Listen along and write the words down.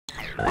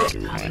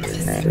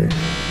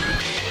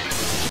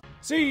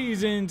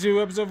Season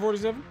 2, episode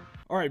 47.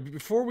 Alright,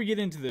 before we get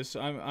into this,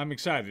 I'm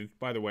excited,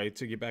 by the way,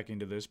 to get back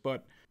into this,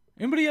 but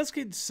anybody else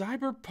get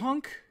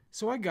Cyberpunk?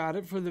 So I got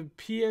it for the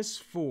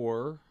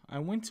PS4, I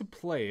went to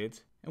play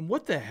it, and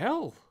what the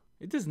hell?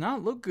 It does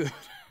not look good.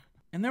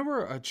 And there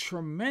were a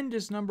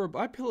tremendous number of...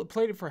 I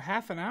played it for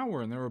half an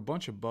hour, and there were a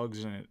bunch of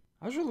bugs in it.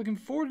 I was really looking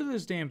forward to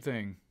this damn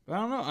thing. But I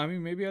don't know, I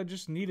mean, maybe I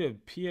just need a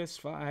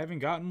PS5. I haven't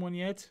gotten one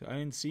yet. I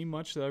didn't see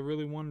much that I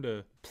really wanted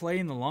to play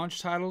in the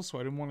launch title, so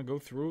I didn't want to go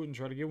through it and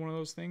try to get one of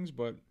those things,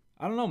 but...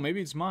 I don't know, maybe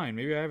it's mine.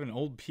 Maybe I have an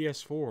old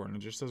PS4 and it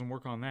just doesn't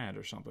work on that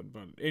or something.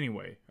 But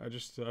anyway, I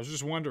was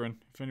just wondering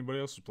if anybody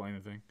else was playing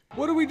the thing.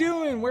 What are we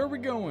doing? Where are we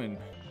going?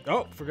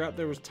 Oh, forgot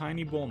there was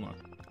Tiny Bulma.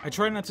 I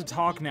try not to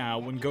talk now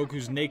when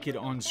Goku's naked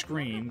on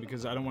screen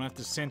because I don't want to have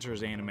to censor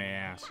his anime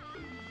ass.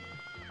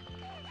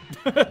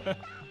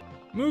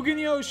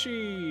 Mugen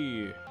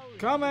Yoshi!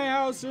 Kame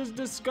House is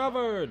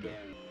discovered!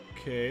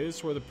 Okay, this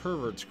is where the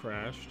perverts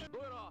crashed.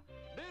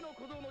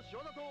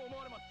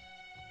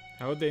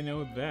 How would they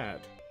know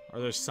that? Are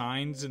there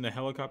signs in the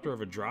helicopter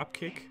of a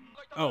dropkick?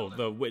 Oh,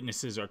 the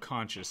witnesses are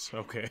conscious.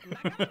 Okay.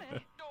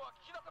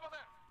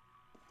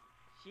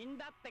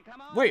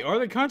 Wait, are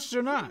they conscious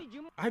or not?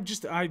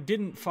 I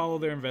didn't follow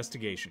their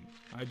investigation.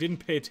 I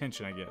didn't pay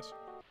attention, I guess.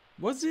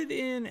 Was it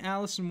in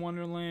Alice in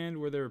Wonderland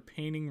where they were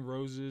painting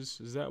roses?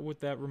 Is that what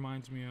that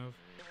reminds me of?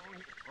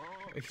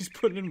 He's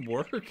putting in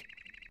work?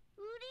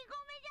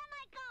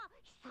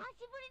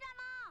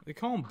 They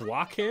call him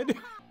Blockhead?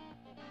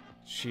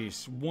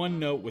 Jeez, one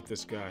note with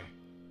this guy.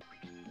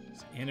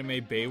 It's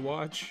anime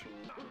Baywatch?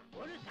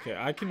 Okay,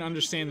 I can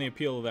understand the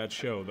appeal of that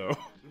show, though.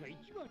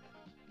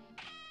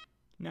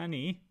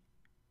 Nani?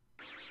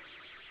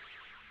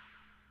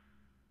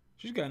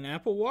 She's got an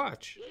Apple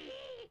Watch.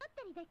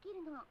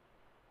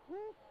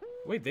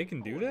 Wait, they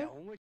can do that?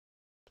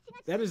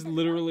 That is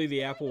literally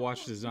the Apple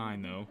Watch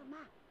design, though.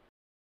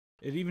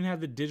 It even had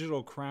the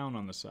digital crown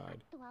on the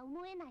side.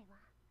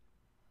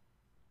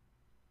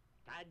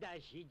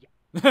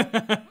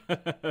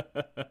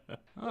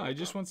 Oh, I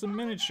just want some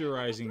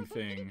miniaturizing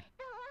thing.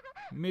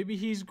 Maybe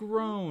he's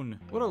grown.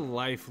 What a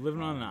life,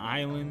 living on an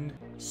island,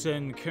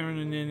 sending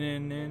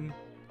Karen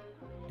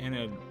and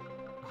a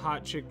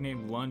hot chick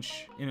named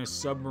Lunch in a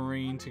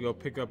submarine to go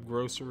pick up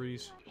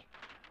groceries.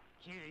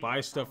 Buy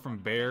stuff from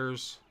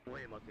bears.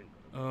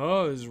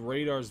 Oh, his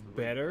radar's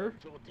better?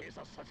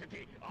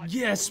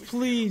 Yes,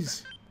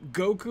 please!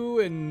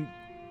 Goku and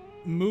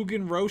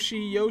Mugen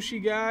Yoshi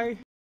guy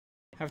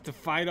have to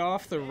fight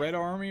off the Red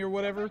Army or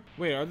whatever?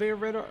 Wait, are they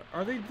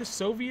are they the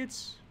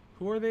Soviets?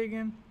 Who are they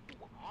again?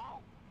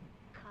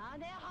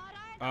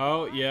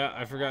 Oh, yeah,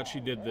 I forgot she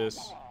did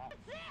this.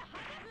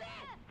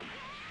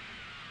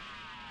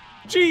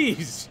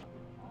 Jeez!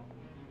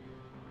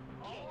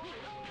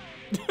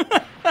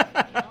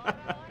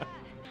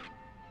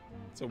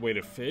 It's a way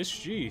to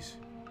fish, jeez.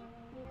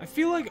 I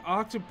feel like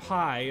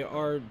octopi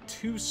are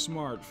too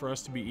smart for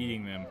us to be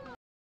eating them.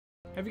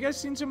 Have you guys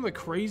seen some of the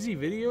crazy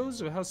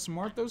videos of how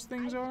smart those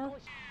things are?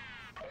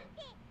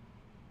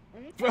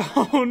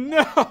 Oh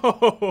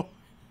no!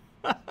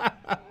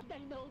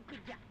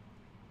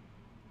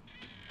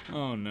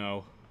 Oh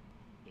no.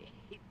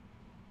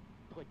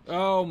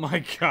 Oh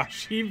my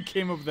gosh, he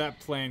came up with that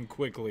plan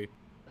quickly.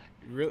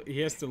 Really? He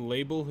has to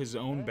label his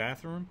own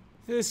bathroom?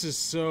 This is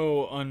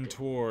so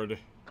untoward.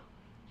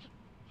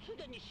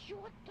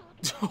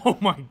 Oh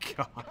my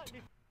god.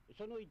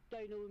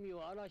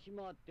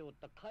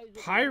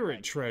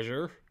 Pirate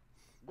treasure?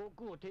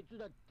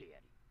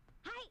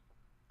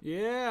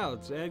 Yeah,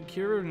 let's add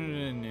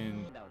Kieran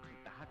in.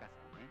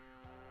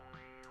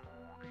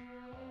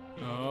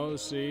 Oh,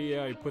 see,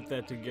 yeah, he put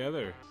that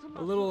together.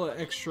 A little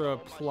extra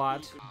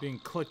plot being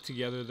clicked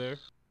together there.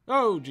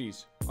 Oh,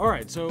 geez.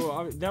 Alright,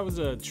 so that was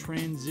a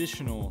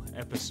transitional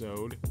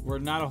episode where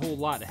not a whole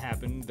lot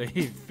happened. They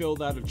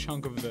filled out a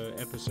chunk of the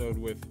episode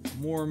with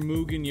more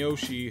Mugen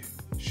Yoshi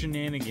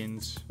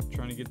shenanigans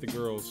trying to get the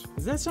girls.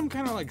 Is that some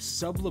kind of like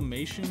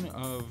sublimation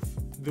of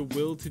the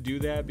will to do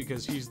that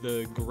because he's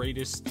the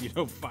greatest, you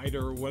know,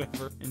 fighter or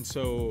whatever, and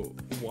so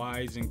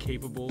wise and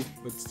capable,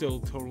 but still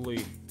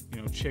totally,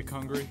 you know, chick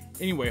hungry?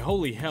 Anyway,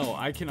 holy hell,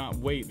 I cannot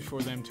wait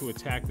for them to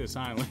attack this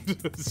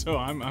island. So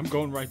I'm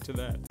going right to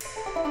that.